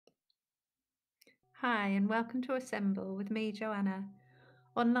Hi, and welcome to Assemble with me, Joanna,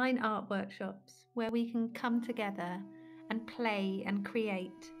 online art workshops where we can come together and play and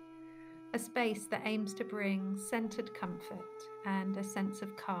create a space that aims to bring centered comfort and a sense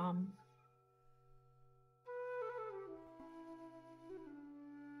of calm.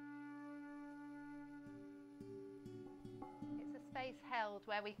 It's a space held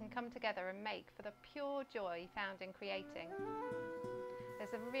where we can come together and make for the pure joy found in creating.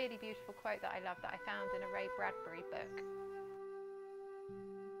 There's a really beautiful quote that I love that I found in a Ray Bradbury book.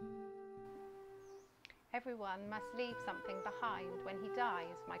 "Everyone must leave something behind when he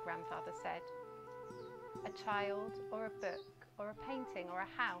dies," my grandfather said. A child, or a book, or a painting, or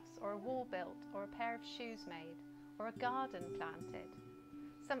a house, or a wall built, or a pair of shoes made, or a garden planted.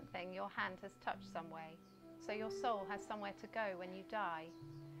 Something your hand has touched some way, so your soul has somewhere to go when you die.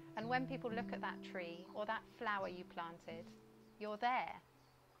 And when people look at that tree or that flower you planted, you're there.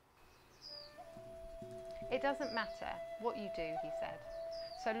 "It doesn't matter what you do," he said,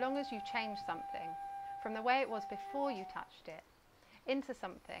 "so long as you change something from the way it was before you touched it into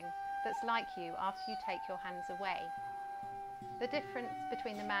something that's like you after you take your hands away." The difference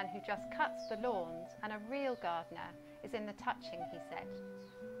between the man who just cuts the lawns and a real gardener is in the touching, he said.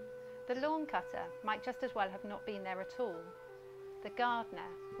 The lawn cutter might just as well have not been there at all. The gardener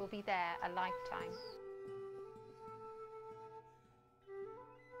will be there a lifetime.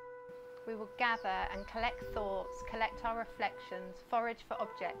 We will gather and collect thoughts, collect our reflections, forage for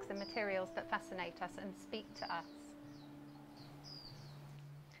objects and materials that fascinate us and speak to us.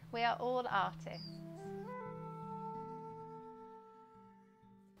 We are all artists.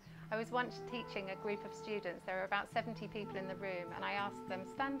 I was once teaching a group of students. There were about 70 people in the room, and I asked them,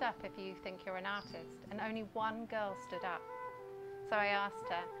 "Stand up if you think you're an artist," and only one girl stood up. So I asked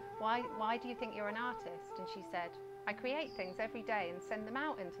her, why do you think you're an artist? And she said, "I create things every day and send them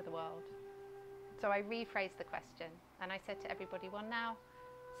out into the world." So I rephrased the question and I said to everybody, "Well, now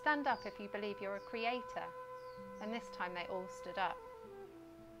stand up if you believe you're a creator." And this time they all stood up.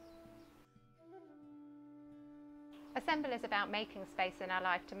 Assemble is about making space in our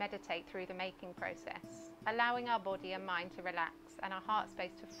life to meditate through the making process, allowing our body and mind to relax and our heart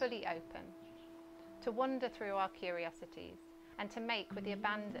space to fully open, to wander through our curiosities, and to make with the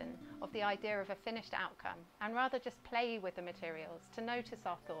abandon of the idea of a finished outcome, and rather just play with the materials, to notice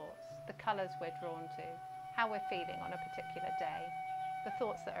our thoughts, the colours we're drawn to, how we're feeling on a particular day, the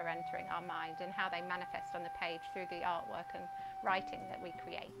thoughts that are entering our mind and how they manifest on the page through the artwork and writing that we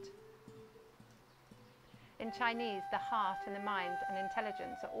create. In Chinese, the heart and the mind and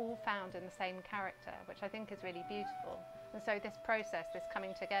intelligence are all found in the same character, which I think is really beautiful. And so this process, this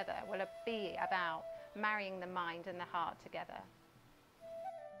coming together, will be about marrying the mind and the heart together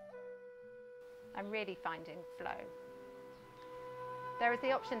and really finding flow. There is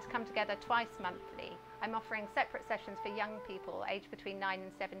the option to come together twice monthly. I'm offering separate sessions for young people aged between 9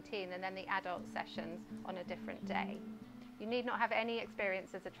 and 17, and then the adult sessions on a different day. You need not have any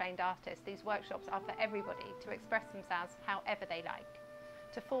experience as a trained artist. These workshops are for everybody to express themselves however they like,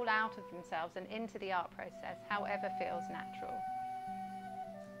 to fall out of themselves and into the art process however feels natural.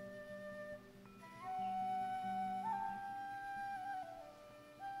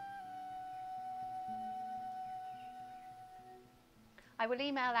 I will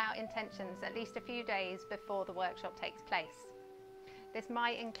email out intentions at least a few days before the workshop takes place. This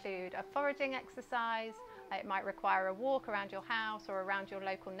might include a foraging exercise. It might require a walk around your house or around your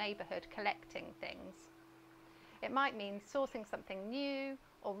local neighbourhood collecting things. It might mean sourcing something new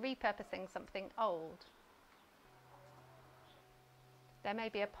or repurposing something old. There may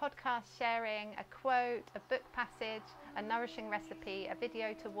be a podcast sharing, a quote, a book passage, a nourishing recipe, a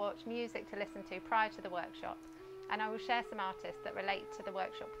video to watch, music to listen to prior to the workshop. And I will share some artists that relate to the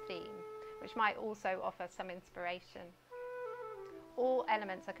workshop theme, which might also offer some inspiration. All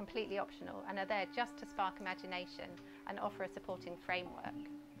elements are completely optional and are there just to spark imagination and offer a supporting framework.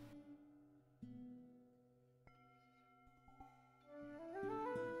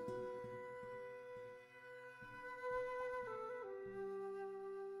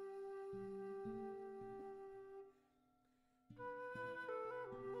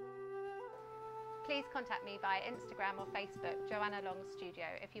 Please contact me via Instagram or Facebook, Joanna Long Studio,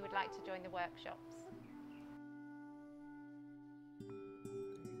 if you would like to join the workshops.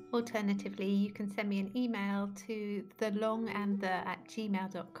 Alternatively, you can send me an email to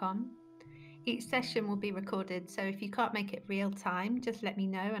thelongandthe@gmail.com. Each session will be recorded, so if you can't make it real time, just let me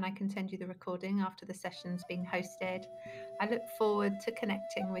know and I can send you the recording after the session's been hosted. I look forward to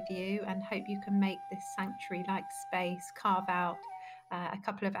connecting with you and hope you can make this sanctuary-like space, carve out a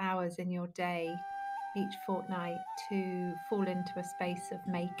couple of hours in your day each fortnight to fall into a space of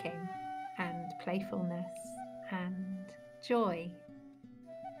making and playfulness and joy.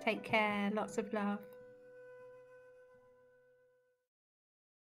 Take care, lots of love.